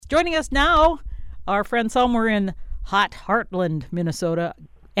Joining us now, our friend somewhere in hot Heartland, Minnesota,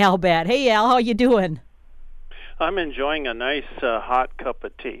 Al Batt. Hey, Al, how you doing? I'm enjoying a nice hot cup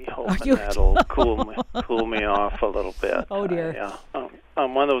of tea. Hoping that'll cool me off a little bit. Oh dear.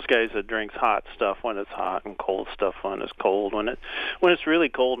 I'm one of those guys that drinks hot stuff when it's hot and cold stuff when it's cold. When it's really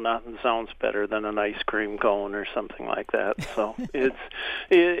cold, nothing sounds better than an ice cream cone or something like that. So it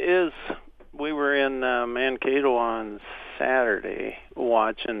is. We were in Mankato on Saturday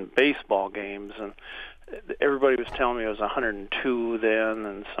watching baseball games, and everybody was telling me it was 102 then,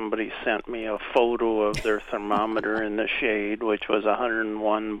 and somebody sent me a photo of their thermometer in the shade, which was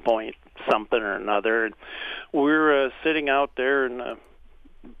 101 point something or another. And we were sitting out there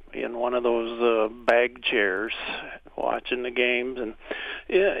in one of those bag chairs watching the games, and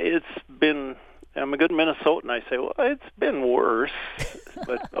it's been. I'm a good Minnesotan. I say, well, it's been worse,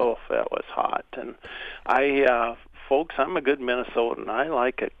 but that was hot. And folks, I'm a good Minnesotan. I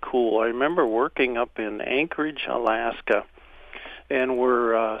like it cool. I remember working up in Anchorage, Alaska, and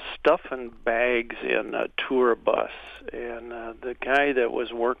we're stuffing bags in a tour bus. And the guy that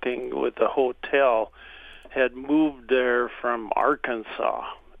was working with the hotel had moved there from Arkansas,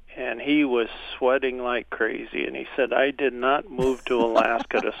 and he was sweating like crazy. And he said, I did not move to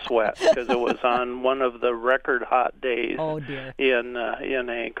Alaska to sweat because it was on one of the record hot days in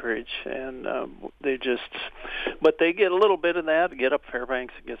Anchorage. And but they get a little bit of that. Get up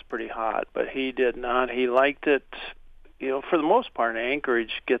Fairbanks, it gets pretty hot. But he did not. He liked it. For the most part,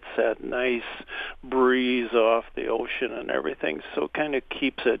 Anchorage gets that nice breeze off the ocean and everything, so it kind of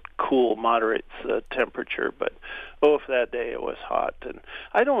keeps it cool, moderates the temperature. But, that day it was hot. And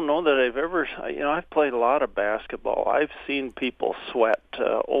I don't know that I've ever, I've played a lot of basketball. I've seen people sweat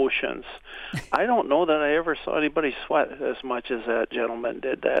oceans. I don't know that I ever saw anybody sweat as much as that gentleman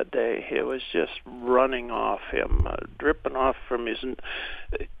did that day. It was just running off him, dripping off from his...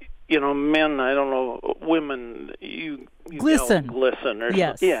 men, I don't know, women, you glisten. Glisten. Or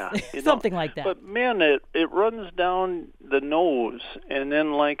yes. Yeah. Something like that. But, men, it runs down the nose, and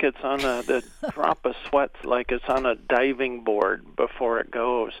then like it's on the drop of sweat, like it's on a diving board before it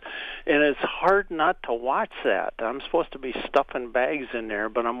goes. And it's hard not to watch that. I'm supposed to be stuffing bags in there,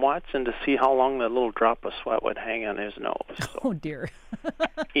 but I'm watching to see how long that little drop of sweat would hang on his nose. So. Oh, dear.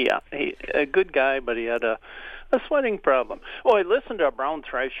 Yeah, a good guy, but he had a sweating problem. I listened to a brown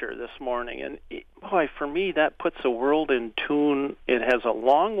thresher this morning, and for me, that puts the world in tune. It has a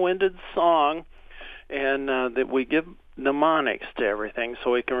long-winded song, and that we give mnemonics to everything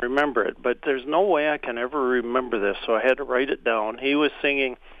so we can remember it. But there's no way I can ever remember this, so I had to write it down. He was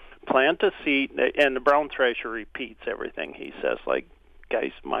singing, plant a seed, and the brown thresher repeats everything he says, like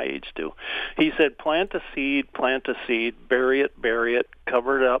guys my age do. He said, plant a seed, bury it,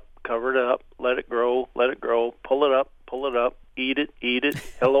 cover it up, let it grow, pull it up, eat it,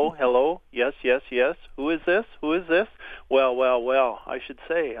 hello, yes, who is this, well, I should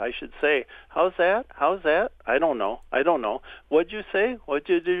say, how's that, I don't know, what'd you say,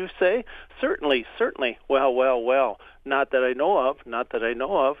 certainly, well, not that I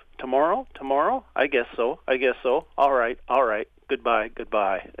know of, tomorrow, I guess so, all right,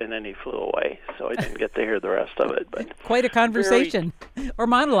 goodbye, and then he flew away, so I didn't get to hear the rest of it. But quite a conversation or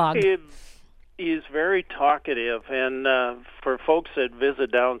monologue. He's very talkative, and for folks that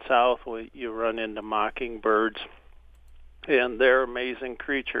visit down south, you run into mockingbirds, and they're amazing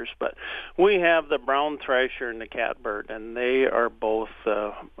creatures. But we have the brown thresher and the catbird, and they are both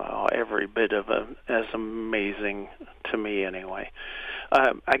every bit of as amazing to me anyway.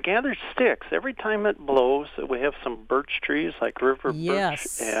 I gather sticks. Every time it blows, we have some birch trees, like river birch,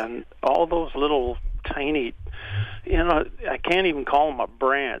 and all those little tiny, I can't even call them a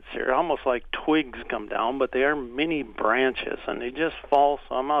branch. They're almost like twigs come down, but they are mini branches, and they just fall,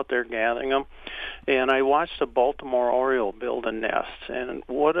 so I'm out there gathering them. And I watched a Baltimore Oriole build a nest, and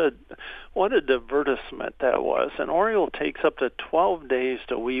what a divertisement that was. An Oriole takes up to 12 days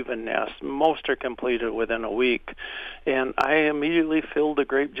to weave a nest. Most are completed within a week. And I immediately filled the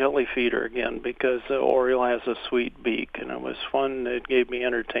grape jelly feeder again because the Oriole has a sweet beak, and it was fun. It gave me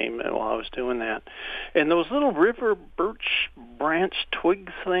entertainment while I was doing that. And those little river birch branch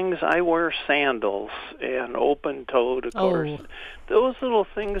twig things, I wear sandals and open-toed, of course. Those little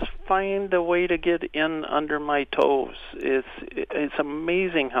things find a way to get in under my toes. It's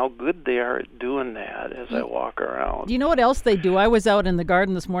amazing how good they are at doing that as I walk around. Do you know what else they do? I was out in the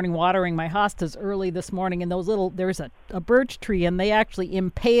garden this morning watering my hostas early this morning, and there's a birch tree, and they actually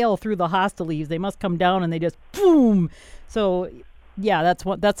impale through the hosta leaves. They must come down and they just boom. So Yeah,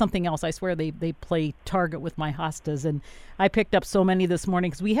 that's something else. I swear they play target with my hostas, and I picked up so many this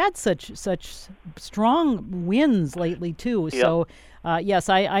morning because we had such strong winds lately too. Yep. So yes,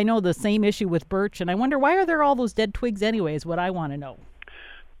 I know the same issue with birch, and I wonder why are there all those dead twigs anyway? Is what I want to know.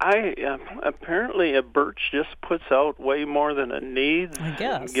 Apparently a birch just puts out way more than it needs. I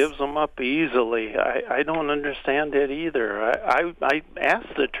guess. And gives them up easily. I don't understand it either. I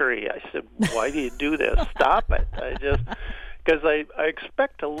asked the tree. I said, "Why do you do this? Stop it!" Because I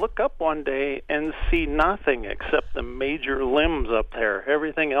expect to look up one day and see nothing except the major limbs up there.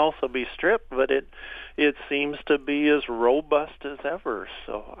 Everything else will be stripped, but it seems to be as robust as ever.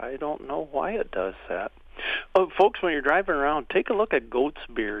 So I don't know why it does that. Oh, folks, when you're driving around, take a look at goat's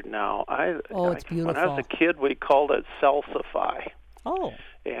beard now. It's beautiful. When I was a kid, we called it salsify. Oh.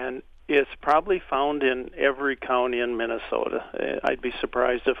 And it's probably found in every county in Minnesota. I'd be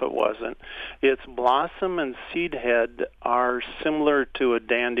surprised if it wasn't. Its blossom and seed head are similar to a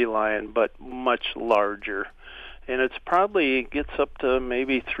dandelion, but much larger. And it gets up to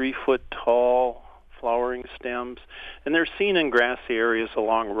maybe 3 foot tall, flowering stems, and they're seen in grassy areas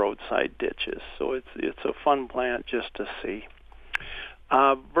along roadside ditches. So it's a fun plant just to see.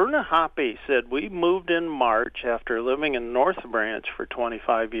 Verna Hoppe said, we moved in March after living in North Branch for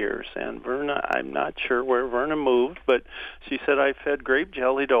 25 years. And Verna, I'm not sure where Verna moved, but she said, I fed grape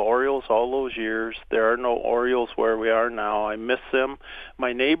jelly to Orioles all those years. There are no Orioles where we are now. I miss them.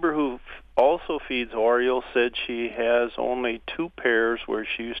 My neighbor who also feeds Orioles said she has only 2 pairs where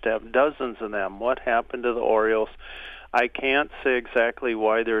she used to have dozens of them. What happened to the Orioles? I can't say exactly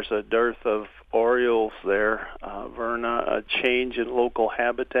why there's a dearth of Orioles there, Verna, a change in local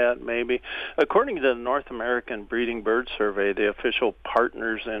habitat maybe. According to the North American Breeding Bird Survey, the official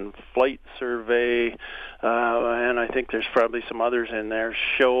Partners in Flight Survey, and I think there's probably some others in there,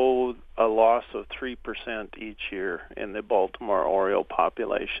 show a loss of 3% each year in the Baltimore Oriole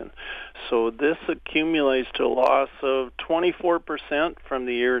population. So this accumulates to a loss of 24% from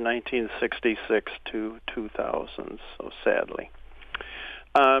the year 1966 to 2000, so sadly.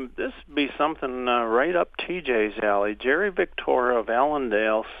 This would be something right up TJ's alley. Jerry Victoria of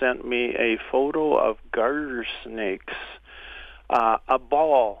Allendale sent me a photo of garter snakes, a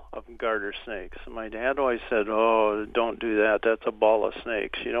ball of garter snakes. My dad always said, oh, don't do that. That's a ball of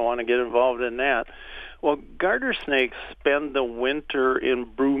snakes. You don't want to get involved in that. Well, garter snakes spend the winter in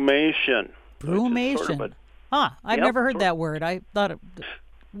brumation. Brumation? I've never heard that word. I thought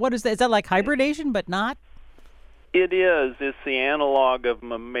what is that? Is that like hibernation but not? It is. It's the analog of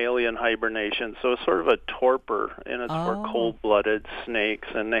mammalian hibernation. So it's sort of a torpor, and it's for cold-blooded snakes.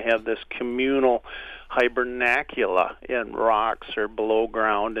 And they have this communal hibernacula in rocks or below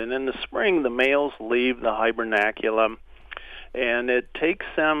ground. And in the spring, the males leave the hibernaculum, and it takes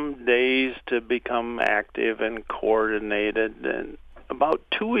them days to become active and coordinated. And about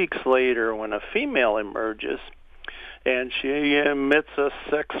 2 weeks later, when a female emerges, and she emits a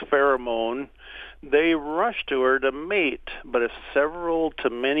sex pheromone, they rush to her to mate, but if several to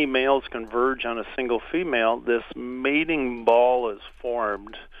many males converge on a single female, this mating ball is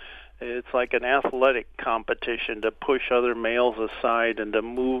formed. It's like an athletic competition to push other males aside and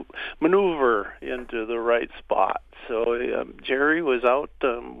to maneuver into the right spot. So Jerry was out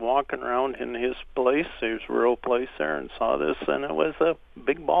walking around in his place, his rural place there, and saw this, and it was a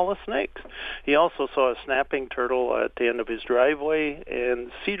big ball of snakes. He also saw a snapping turtle at the end of his driveway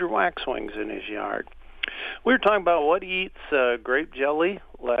and cedar waxwings in his yard. We were talking about what eats grape jelly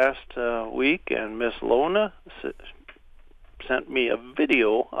last week, and Miss Lona sent me a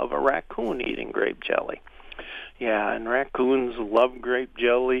video of a raccoon eating grape jelly. Yeah, and raccoons love grape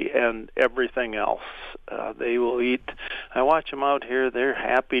jelly and everything else. They will eat. I watch them out here. They're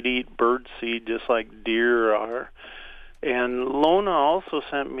happy to eat bird seed just like deer are. And Lona also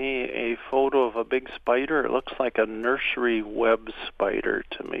sent me a photo of a big spider. It looks like a nursery web spider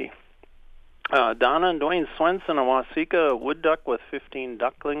to me. Donna and Dwayne Swenson of Waseca, a wood duck with 15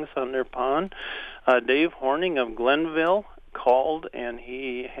 ducklings on their pond. Dave Horning of Glenville called, and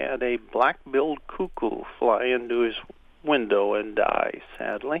he had a black-billed cuckoo fly into his window and die,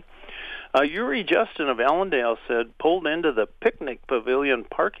 sadly. Yuri Justin of Allendale said, pulled into the picnic pavilion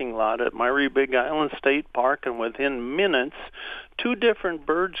parking lot at Myrie Big Island State Park, and within minutes, 2 different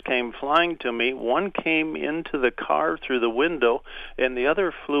birds came flying to me. One came into the car through the window, and the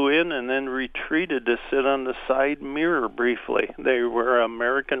other flew in and then retreated to sit on the side mirror briefly. They were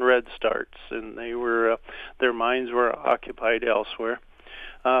American redstarts, and they were their minds were occupied elsewhere.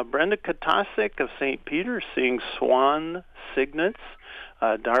 Brenda Katasik of St. Peter seeing swan cygnets.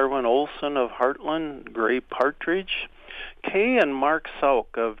 Darwin Olson of Heartland, gray partridge. Kay and Mark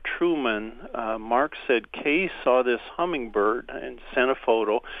Sauk of Truman, Mark said Kay saw this hummingbird and sent a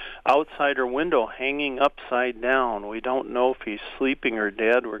photo outside her window hanging upside down. We don't know if he's sleeping or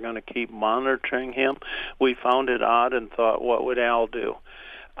dead. We're going to keep monitoring him. We found it odd and thought, what would Al do?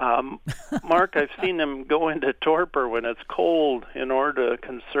 Mark, I've seen them go into torpor when it's cold in order to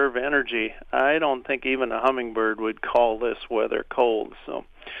conserve energy. I don't think even a hummingbird would call this weather cold. So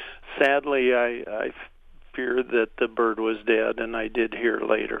sadly, I fear that the bird was dead, and I did hear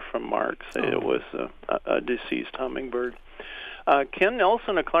later from Mark say it was a deceased hummingbird. Ken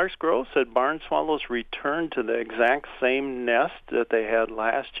Nelson of Clark's Grove said barn swallows returned to the exact same nest that they had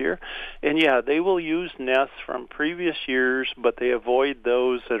last year. And yeah, they will use nests from previous years, but they avoid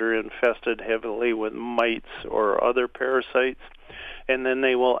those that are infested heavily with mites or other parasites. And then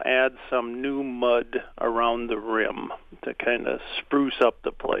they will add some new mud around the rim to kind of spruce up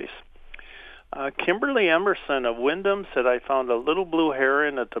the place. Kimberly Emerson of Wyndham said, I found a little blue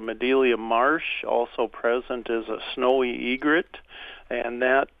heron at the Madelia Marsh. Also present is a snowy egret. And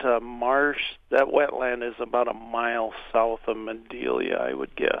that marsh, that wetland is about a mile south of Madelia, I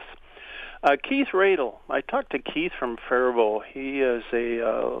would guess. Keith Radel. I talked to Keith from Faribault. He is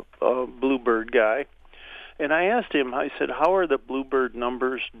a bluebird guy. And I asked him, I said, how are the bluebird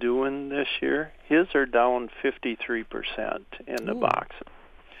numbers doing this year? His are down 53% in the box.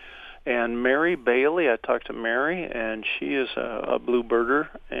 And Mary Bailey, I talked to Mary, and she is a bluebirder,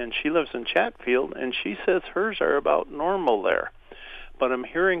 and she lives in Chatfield, and she says hers are about normal there. But I'm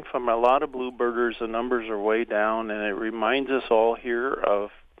hearing from a lot of bluebirders the numbers are way down, and it reminds us all here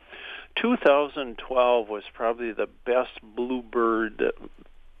of 2012 was probably the best bluebird,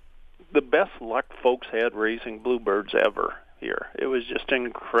 the best luck folks had raising bluebirds ever here. It was just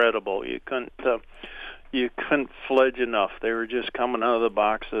incredible. You couldn't fledge enough. They were just coming out of the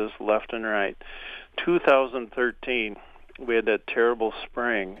boxes left and right. 2013, we had that terrible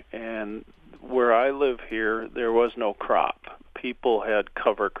spring, and where I live here, there was no crop. People had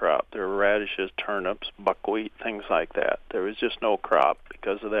cover crop. There were radishes, turnips, buckwheat, things like that. There was just no crop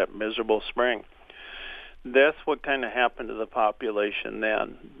because of that miserable spring. That's what kind of happened to the population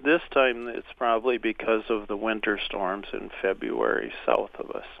then. This time it's probably because of the winter storms in February south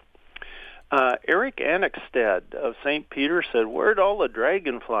of us. Eric Annexted of St. Peter said, where'd all the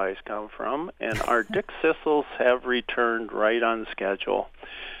dragonflies come from? And our dickcissels have returned right on schedule.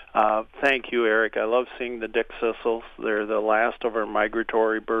 Thank you, Eric. I love seeing the dickcissels. They're the last of our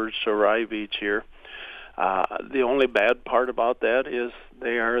migratory birds to arrive each year. The only bad part about that is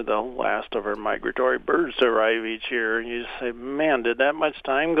they are the last of our migratory birds to arrive each year. And you just say, man, did that much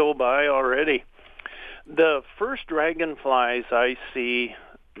time go by already? The first dragonflies I see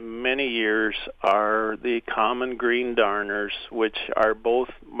many years are the common green darners, which are both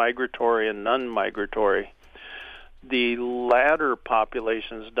migratory and non-migratory. The latter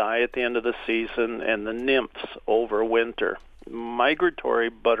populations die at the end of the season, and the nymphs overwinter.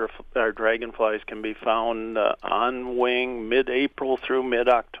 Migratory dragonflies can be found on wing mid-April through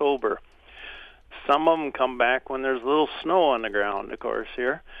mid-October. Some of them come back when there's a little snow on the ground, of course,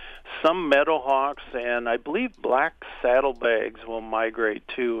 here. Some meadowhawks and I believe black saddlebags will migrate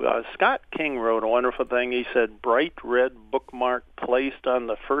too. Scott King wrote a wonderful thing. He said, bright red bookmark placed on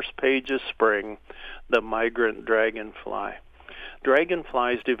the first page of spring, the migrant dragonfly.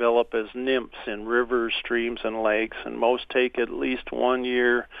 Dragonflies develop as nymphs in rivers, streams, and lakes, and most take at least 1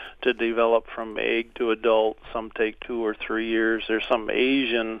 year to develop from egg to adult. Some take 2 or 3 years. There's some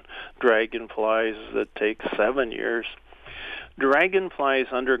Asian dragonflies that take 7 years. Dragonflies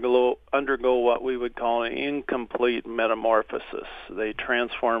undergo what we would call an incomplete metamorphosis. They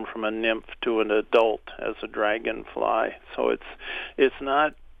transform from a nymph to an adult as a dragonfly. So it's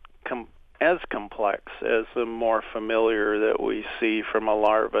not as complex as the more familiar that we see from a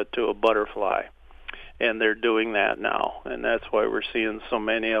larva to a butterfly. And they're doing that now, and that's why we're seeing so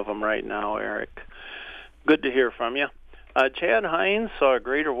many of them right now, Eric. Good to hear from you. Chad Hines saw a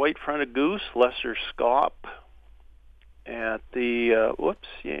greater white-fronted goose, lesser scaup, at the,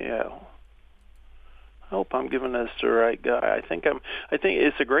 I hope I'm giving this to the right guy. I think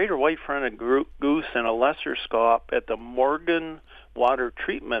it's a greater white-fronted goose and a lesser scaup at the Morgan Water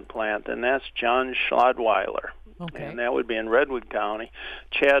Treatment Plant, and that's John Schlodweiler. Okay. And that would be in Redwood County.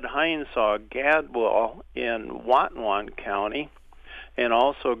 Chad Hines saw a gadwall in Watonwan County, and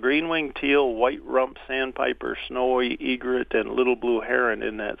also green-winged teal, white rump sandpiper, snowy egret, and little blue heron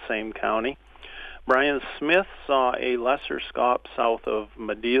in that same county. Brian Smith saw a lesser scaup south of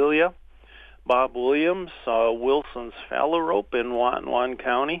Madelia. Bob Williams saw Wilson's phalarope in Watonwan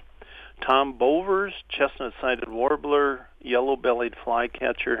County. Tom Bovers, chestnut-sided warbler, yellow-bellied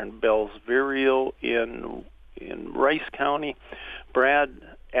flycatcher, and Bell's vireo in in Rice County. Brad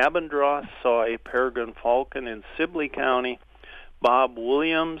Abendroth saw a peregrine falcon in Sibley County. Bob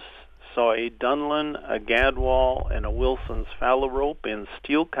Williams saw a Dunlin, a Gadwall, and a Wilson's phalarope in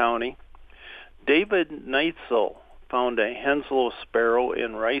Steele County. David Neitzel found a Henslow sparrow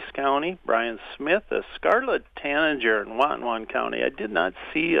in Rice County. Brian Smith, a scarlet tanager in Whatwon County. I did not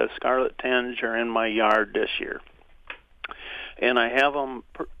see a scarlet tanager in my yard this year, and I have them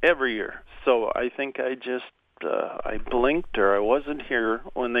every year. So I think I just I blinked, or I wasn't here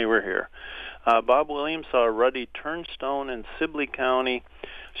when they were here. Bob Williams saw a ruddy turnstone in Sibley County.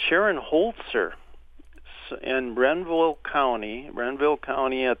 Sharon Holzer in Renville County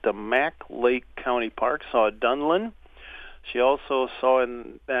at the Mack Lake County Park saw a Dunlin. She also saw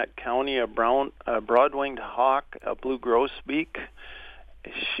in that county a broad-winged hawk, a blue grosbeak.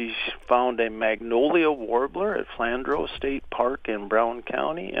 She found a magnolia warbler at Flandreau State Park in Brown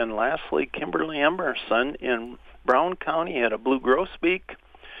County. And lastly, Kimberly Emerson in Brown County had a blue grosbeak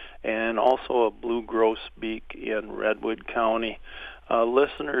and also a blue grosbeak in Redwood County. A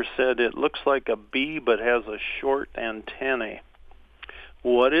listener said it looks like a bee but has a short antennae.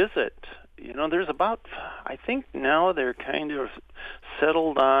 What is it? You know, there's about, I think now they're kind of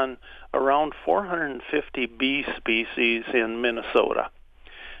settled on around 450 bee species in Minnesota.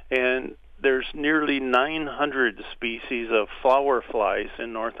 And there's nearly 900 species of flower flies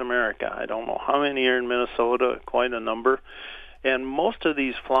in North America. I don't know how many are in Minnesota, quite a number. And most of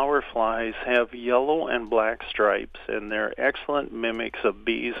these flower flies have yellow and black stripes, and they're excellent mimics of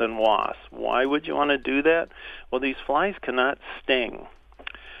bees and wasps. Why would you want to do that? Well, these flies cannot sting,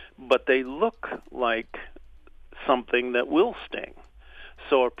 but they look like something that will sting.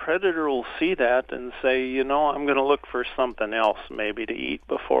 So a predator will see that and say, you know, I'm going to look for something else maybe to eat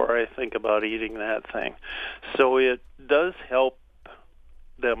before I think about eating that thing. So it does help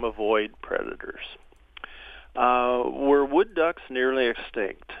them avoid predators. Were wood ducks nearly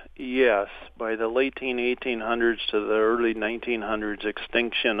extinct? Yes. By the late 1800s to the early 1900s,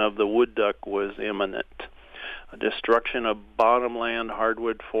 extinction of the wood duck was imminent. Destruction of bottomland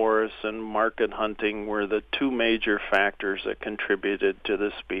hardwood forests and market hunting were the two major factors that contributed to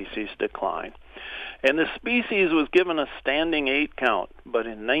the species decline. And the species was given a standing 8 count, but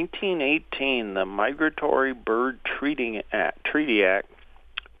in 1918, the Migratory Bird Treaty Act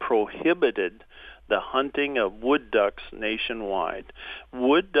prohibited the hunting of wood ducks nationwide.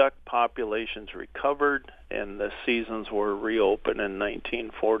 Wood duck populations recovered, and the seasons were reopened in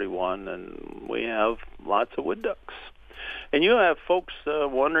 1941, and we have lots of wood ducks. And you have folks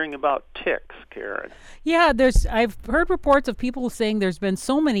wondering about ticks, Karen. Yeah, I've heard reports of people saying there's been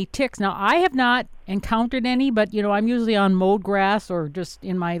so many ticks. Now, I have not encountered any, but, you know, I'm usually on mowed grass or just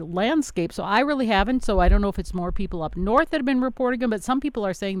in my landscape, so I really haven't. So I don't know if it's more people up north that have been reporting them, but some people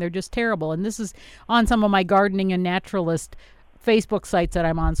are saying they're just terrible. And this is on some of my gardening and naturalist Facebook sites that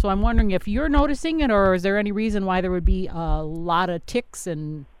I'm on. So I'm wondering if you're noticing it, or is there any reason why there would be a lot of ticks,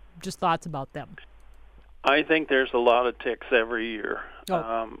 and just thoughts about them? I think there's a lot of ticks every year.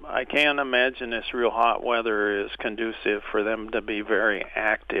 Oh. I can't imagine this real hot weather is conducive for them to be very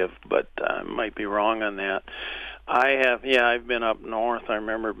active, but I might be wrong on that. I've been up north. I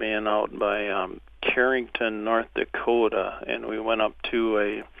remember being out by Carrington, North Dakota, and we went up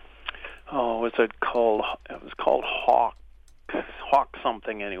to what's it called? It was called Hawk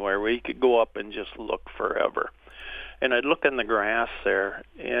something anywhere, where you could go up and just look forever. And I'd look in the grass there,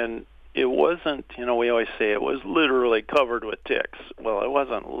 and it wasn't, you know, we always say it was literally covered with ticks. Well, it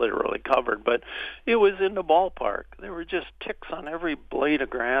wasn't literally covered, but it was in the ballpark. There were just ticks on every blade of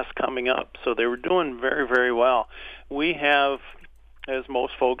grass coming up, so they were doing very, very well. We have, as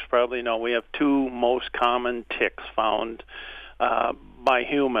most folks probably know, we have 2 most common ticks found by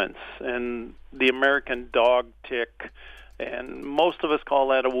humans, and the American dog tick, and most of us call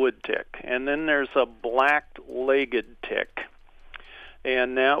that a wood tick. And then there's a black-legged tick.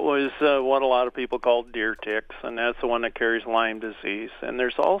 And that was what a lot of people call deer ticks, and that's the one that carries Lyme disease. And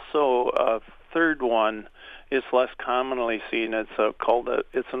there's also a third one. It's less commonly seen. It's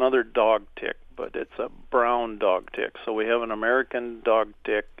another dog tick, but it's a brown dog tick. So we have an American dog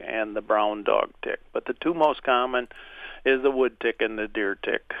tick and the brown dog tick. But the 2 most common is the wood tick and the deer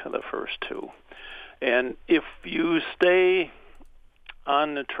tick, the first 2. And if you stay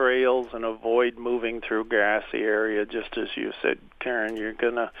on the trails and avoid moving through grassy area, just as you said, Karen, you're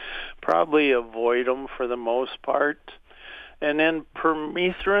going to probably avoid them for the most part. And then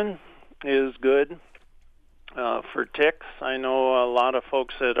permethrin is good for ticks. I know a lot of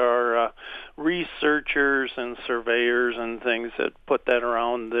folks that are researchers and surveyors and things that put that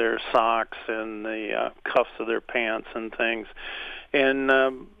around their socks and the cuffs of their pants and things. And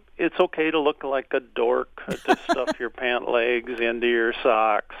it's okay to look like a dork, to stuff your pant legs into your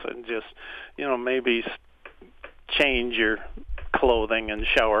socks and just, maybe change your clothing and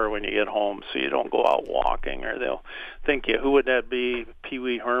shower when you get home so you don't go out walking, or they'll think you, who would that be, Pee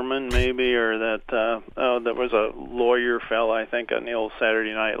Wee Herman maybe, or that there was a lawyer fella, I think, on the old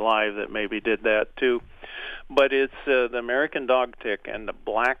Saturday Night Live that maybe did that too. But it's the American dog tick and the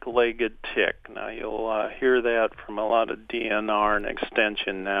black-legged tick. Now, you'll hear that from a lot of DNR and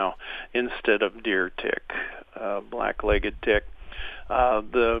extension now instead of deer tick, black-legged tick.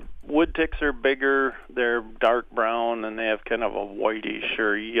 The wood ticks are bigger, they're dark brown, and they have kind of a whitish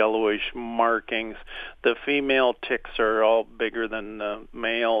or yellowish markings. The female ticks are all bigger than the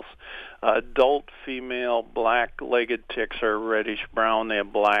males. Adult female black-legged ticks are reddish-brown. They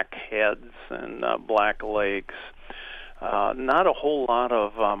have black heads and black legs. Not a whole lot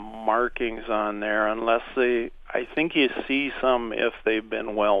of markings on there unless I think you see some if they've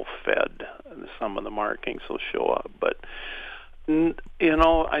been well fed. Some of the markings will show up, but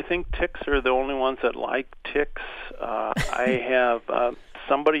I think ticks are the only ones that like ticks. I have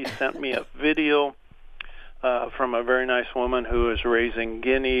somebody sent me a video from a very nice woman who is raising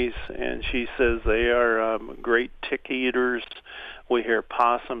guineas, and she says they are great tick eaters. We hear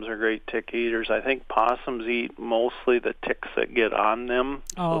possums are great tick eaters. I think possums eat mostly the ticks that get on them,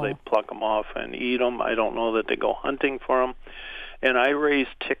 so they pluck them off and eat them. I don't know that they go hunting for them. And I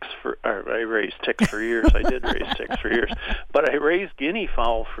raised ticks for years. I did raise ticks for years. But I raised guinea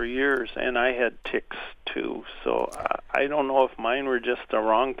fowl for years, and I had ticks too. So I don't know if mine were just the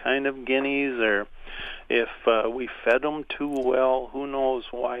wrong kind of guineas or if we fed them too well. Who knows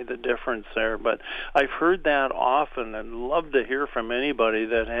why the difference there. But I've heard that often and love to hear from anybody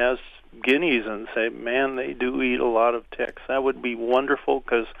that has guineas and say, man, they do eat a lot of ticks. That would be wonderful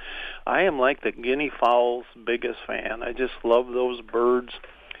because I am like the guinea fowl's biggest fan. I just love those birds.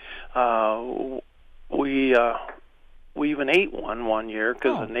 We even ate one year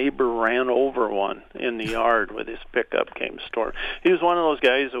because a neighbor ran over one in the yard with his pickup came stored. He was one of those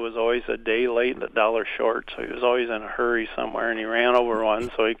guys that was always a day late and a dollar short, so he was always in a hurry somewhere, and he ran over one.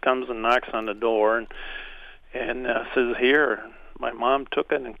 So he comes and knocks on the door and says, here. My mom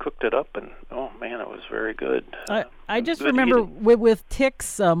took it and cooked it up, and oh man, it was very good. I just remember with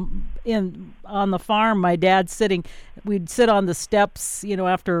ticks on the farm. My dad we'd sit on the steps,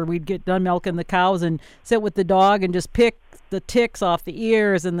 after we'd get done milking the cows, and sit with the dog and just pick the ticks off the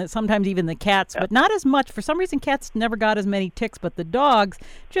ears, and sometimes even the cats, but not as much. For some reason, cats never got as many ticks, but the dogs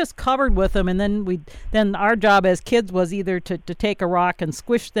just covered with them. And then our job as kids was either to take a rock and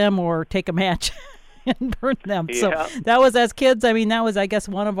squish them or take a match and burn them. Yeah. So that was as kids. I mean, that was, I guess,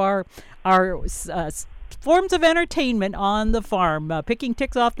 one of our forms of entertainment on the farm, picking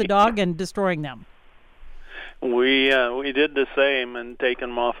ticks off the dog and destroying them. We did the same and taking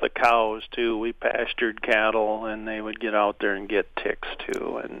them off the cows too. We pastured cattle, and they would get out there and get ticks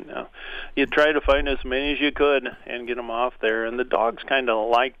too. And you try to find as many as you could and get them off there. And the dogs kind of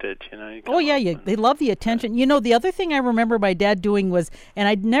liked it, They love the attention. The other thing I remember my dad doing was, and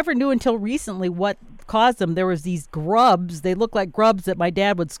I never knew until recently what caused them. There was these grubs. They look like grubs that my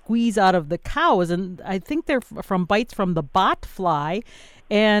dad would squeeze out of the cows, and I think they're from bites from the Batt fly.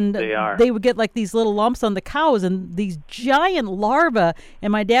 And they would get like these little lumps on the cows and these giant larvae, and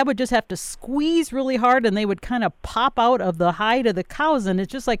my dad would just have to squeeze really hard, and they would kind of pop out of the hide of the cows. And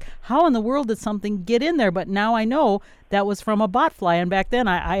it's just like, how in the world did something get in there? But now I know that was from a Batt fly, and back then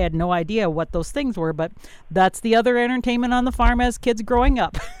I had no idea what those things were. But that's the other entertainment on the farm as kids growing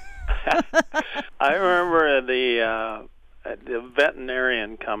up. I remember the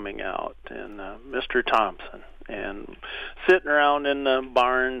veterinarian coming out, and Mr. Thompson, and sitting around in the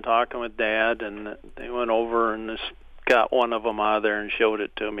barn talking with Dad, and they went over and just got one of them out of there and showed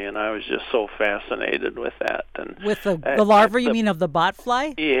it to me, and I was just so fascinated with that. And with the larva, you mean, of the Batt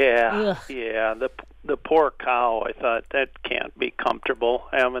fly? Yeah. Ugh. Yeah. The poor cow, I thought, that can't be comfortable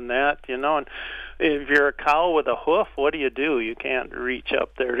having that, and if you're a cow with a hoof, what do? You can't reach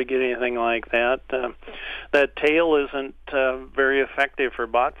up there to get anything like that. That tail isn't very effective for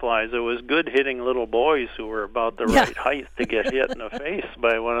botflies. It was good hitting little boys who were about the right height to get hit in the face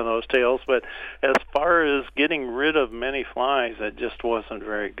by one of those tails. But as far as getting rid of many flies, it just wasn't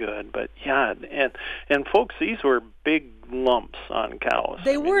very good. But yeah, and folks, these were big lumps on cows.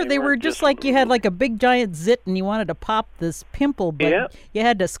 They were just like you had like a big giant zit and you wanted to pop this pimple, but you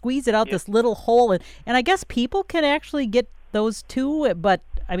had to squeeze it out this little hole. And I guess people can actually get those too, but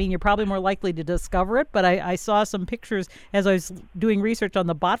I mean, you're probably more likely to discover it. But I saw some pictures as I was doing research on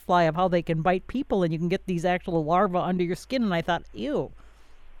the botfly of how they can bite people, and you can get these actual larvae under your skin, and I thought, ew.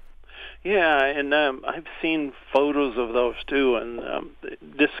 Yeah, and I've seen photos of those too, and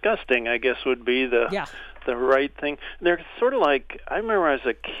disgusting, I guess, would be Yeah. the right thing. They're sort of like, I remember as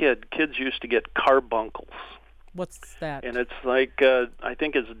a kid, kids used to get carbuncles. What's that? And it's like, I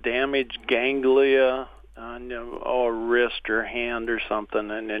think it's damaged ganglia on a wrist or hand or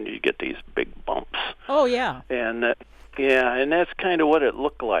something, and then you get these big bumps. Oh, yeah. And and that's kind of what it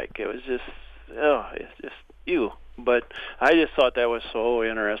looked like. It was just, it's just ew. But I just thought that was so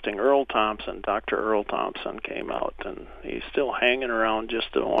interesting. Dr. Earl Thompson came out, and he's still hanging around,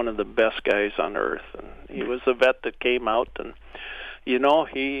 just one of the best guys on earth. And he was a vet that came out, and he he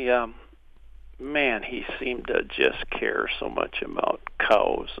seemed to just care so much about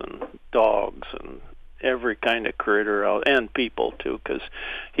cows and dogs and every kind of critter out, and people too, because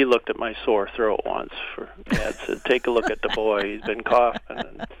he looked at my sore throat once. Dad said, "Take a look at the boy. He's been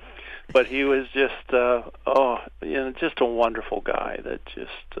coughing." But he was just, just a wonderful guy. That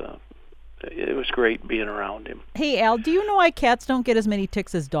just, it was great being around him. Hey, Al, do you know why cats don't get as many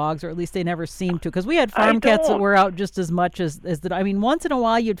ticks as dogs, or at least they never seem to? Because we had farm cats that were out just as much as the. I mean, once in a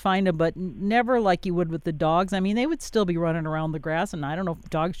while you'd find them, but never like you would with the dogs. I mean, they would still be running around the grass, and I don't know if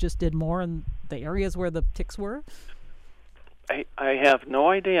dogs just did more in the areas where the ticks were. I have no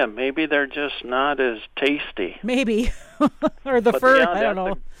idea. Maybe they're just not as tasty. Maybe. Or the fur, I don't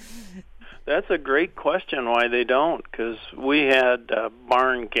know. That's a great question why they don't, because we had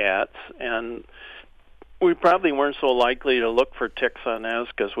barn cats, and we probably weren't so likely to look for ticks on us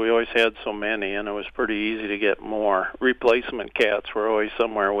because we always had so many, and it was pretty easy to get more. Replacement cats were always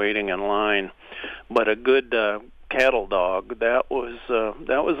somewhere waiting in line. But a good cattle dog, that was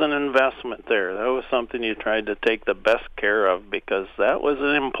an investment there. That was something you tried to take the best care of, because that was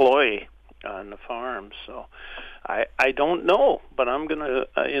an employee on the farm. So I don't know, but I'm going to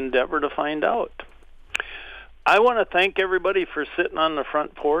endeavor to find out. I want to thank everybody for sitting on the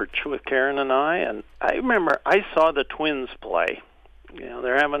front porch with Karen and I. And I remember I saw the Twins play.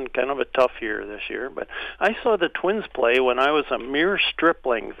 They're having kind of a tough year this year, but I saw the Twins play when I was a mere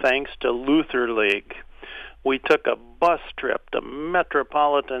stripling, thanks to Luther League. We took a bus trip to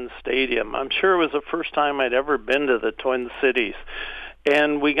Metropolitan Stadium. I'm sure it was the first time I'd ever been to the Twin Cities.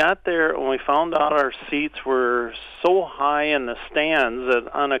 And we got there, and we found out our seats were so high in the stands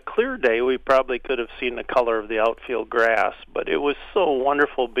that on a clear day we probably could have seen the color of the outfield grass. But it was so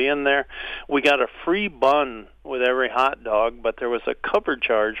wonderful being there. We got a free bun with every hot dog, but there was a cover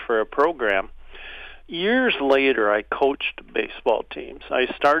charge for a program. Years later, I coached baseball teams. I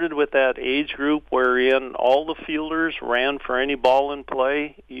started with that age group wherein all the fielders ran for any ball in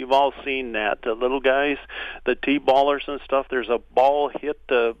play. You've all seen that. The little guys, the T-ballers and stuff, there's a ball hit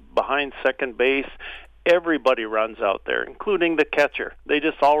behind second base. Everybody runs out there, including the catcher. They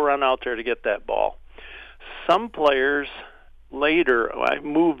just all run out there to get that ball. Some players later, I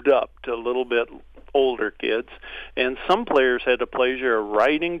moved up to a little bit older kids, and some players had the pleasure of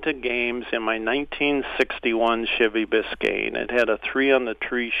riding to games in my 1961 Chevy Biscayne. It had a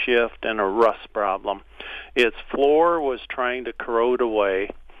 3-on-the-tree shift and a rust problem. Its floor was trying to corrode away.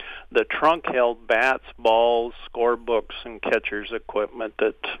 The trunk held bats, balls, scorebooks, and catcher's equipment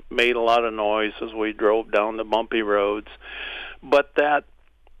that made a lot of noise as we drove down the bumpy roads. But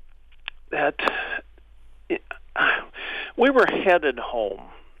we were headed home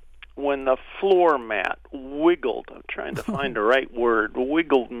when the floor mat wiggled, I'm trying to find the right word,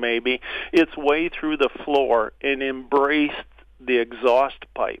 wiggled maybe, its way through the floor and embraced the exhaust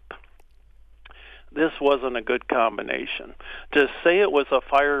pipe. This wasn't a good combination. To say it was a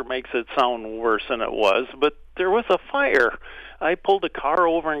fire makes it sound worse than it was, but there was a fire. I pulled the car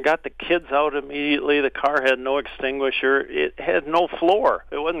over and got the kids out immediately. The car had no extinguisher. It had no floor.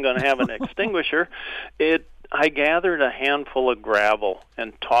 It wasn't going to have an extinguisher. I gathered a handful of gravel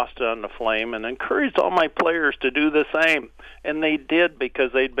and tossed it on the flame and encouraged all my players to do the same. And they did,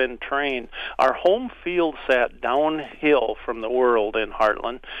 because they'd been trained. Our home field sat downhill from the world in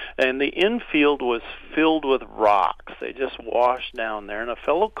Heartland, and the infield was filled with rocks. They just washed down there. And a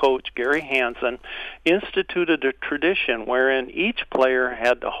fellow coach, Gary Hansen, instituted a tradition wherein each player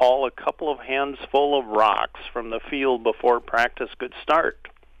had to haul a couple of handfuls of rocks from the field before practice could start.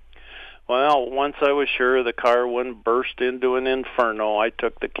 Well, once I was sure the car wouldn't burst into an inferno, I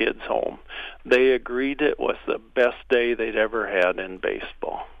took the kids home. They agreed it was the best day they'd ever had in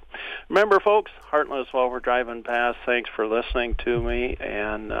baseball. Remember, folks, Heartland is while we're driving past. Thanks for listening to me,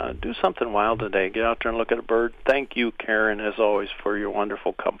 and do something wild today. Get out there and look at a bird. Thank you, Karen, as always, for your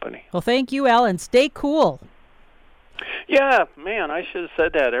wonderful company. Well, thank you, Al, and stay cool. Yeah, man, I should have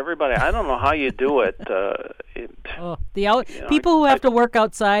said that. Everybody, I don't know how you do it. People who have to work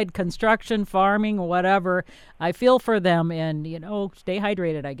outside, construction, farming, whatever, I feel for them. And, stay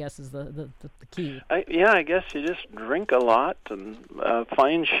hydrated, I guess, is the key. I guess you just drink a lot and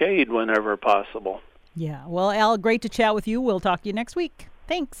find shade whenever possible. Yeah. Well, Al, great to chat with you. We'll talk to you next week.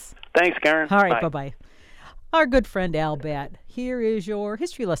 Thanks. Thanks, Karen. All right. Bye-bye. Our good friend Al Batt. Here is your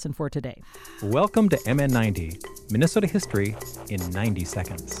history lesson for today. Welcome to MN90, Minnesota history in 90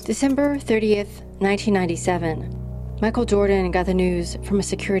 seconds. December 30th, 1997. Michael Jordan got the news from a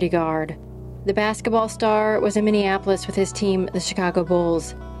security guard. The basketball star was in Minneapolis with his team, the Chicago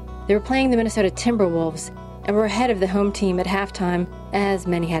Bulls. They were playing the Minnesota Timberwolves and were ahead of the home team at halftime, as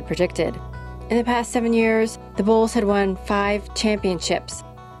many had predicted. In the past 7 years, the Bulls had won 5 championships,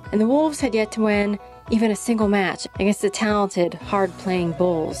 and the Wolves had yet to win even a single match against the talented, hard-playing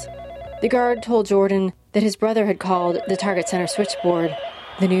Bulls. The guard told Jordan that his brother had called the Target Center switchboard.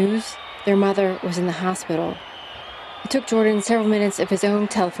 The news? Their mother was in the hospital. It took Jordan several minutes of his own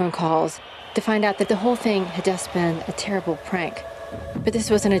telephone calls to find out that the whole thing had just been a terrible prank. But this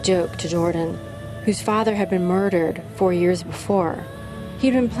wasn't a joke to Jordan, whose father had been murdered 4 years before.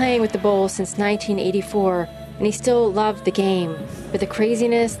 He'd been playing with the Bulls since 1984, and he still loved the game, but the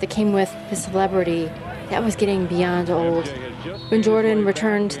craziness that came with his celebrity, that was getting beyond old. When Jordan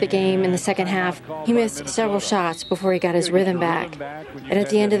returned to the game in the second half, he missed several shots before he got his rhythm back. And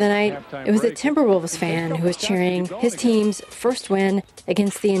at the end of the night, it was a Timberwolves fan who was cheering his team's first win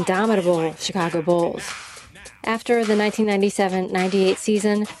against the indomitable Chicago Bulls. After the 1997-98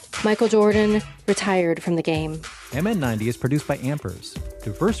 season, Michael Jordan retired from the game. MN90 is produced by Ampers,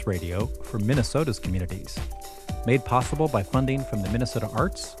 diverse radio for Minnesota's communities. Made possible by funding from the Minnesota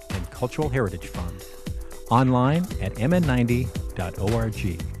Arts and Cultural Heritage Fund. Online at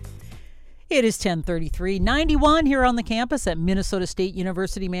mn90.org. It is 10:33, 91 here on the campus at Minnesota State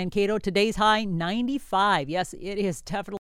University Mankato. Today's high, 95. Yes, it is definitely